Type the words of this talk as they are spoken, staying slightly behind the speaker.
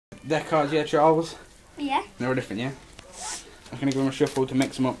deck cards, yeah, Charles? Yeah. They're all different, yeah? I'm going to give him a shuffle to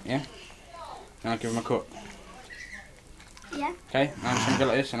mix them up, yeah? And I'll give him a cut. Yeah. Okay, now I'm just going to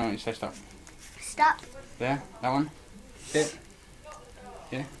go like this and I want you to say stop. Stop. There, that one. It.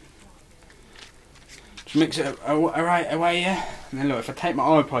 Yeah. Just mix it right away, yeah? And then look, if I take my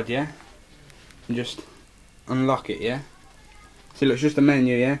iPod, yeah? And just unlock it, yeah? See, look, it's just a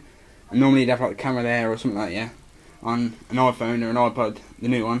menu, yeah? And normally you'd have like the camera there or something like that, yeah? On an iPhone or an iPod, the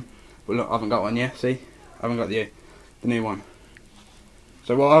new one. But look, I haven't got one, yeah? See? I haven't got the new one.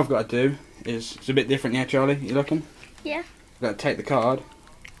 So what I've got to do is, it's a bit different, yeah, Charlie? You looking? Yeah. I've got to take the card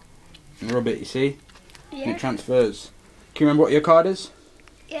and rub it, you see? Yeah. And it transfers. Can you remember what your card is?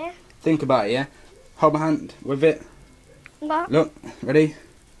 Yeah. Think about it, yeah? Hold my hand with it. What? Look, ready?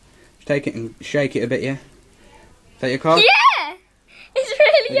 Just take it and shake it a bit, yeah? Is that your card? Yeah! It's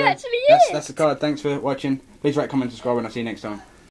really actually it. That's the card. Thanks for watching. Please rate, comment, subscribe, and I'll see you next time.